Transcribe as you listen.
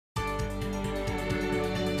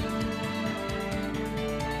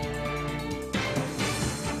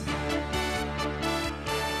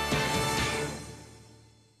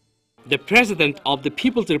The President of the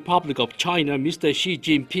People's Republic of China, Mr. Xi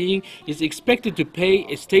Jinping, is expected to pay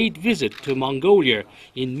a state visit to Mongolia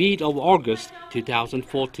in mid-August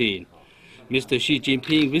 2014. Mr. Xi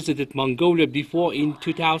Jinping visited Mongolia before in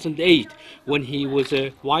 2008 when he was a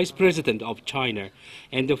vice president of China,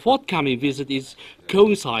 and the forthcoming visit is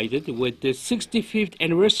coincided with the 65th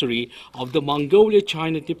anniversary of the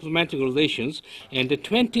Mongolia-China diplomatic relations and the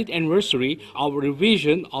 20th anniversary of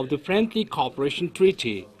revision of the Friendly Cooperation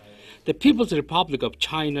Treaty. The People's Republic of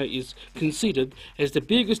China is considered as the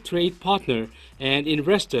biggest trade partner and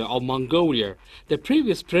investor of Mongolia. The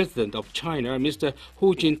previous president of China, Mr.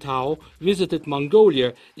 Hu Jintao, visited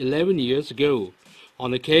Mongolia 11 years ago.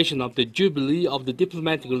 On occasion of the Jubilee of the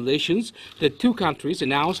diplomatic relations, the two countries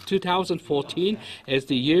announced 2014 as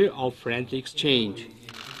the year of friendly exchange.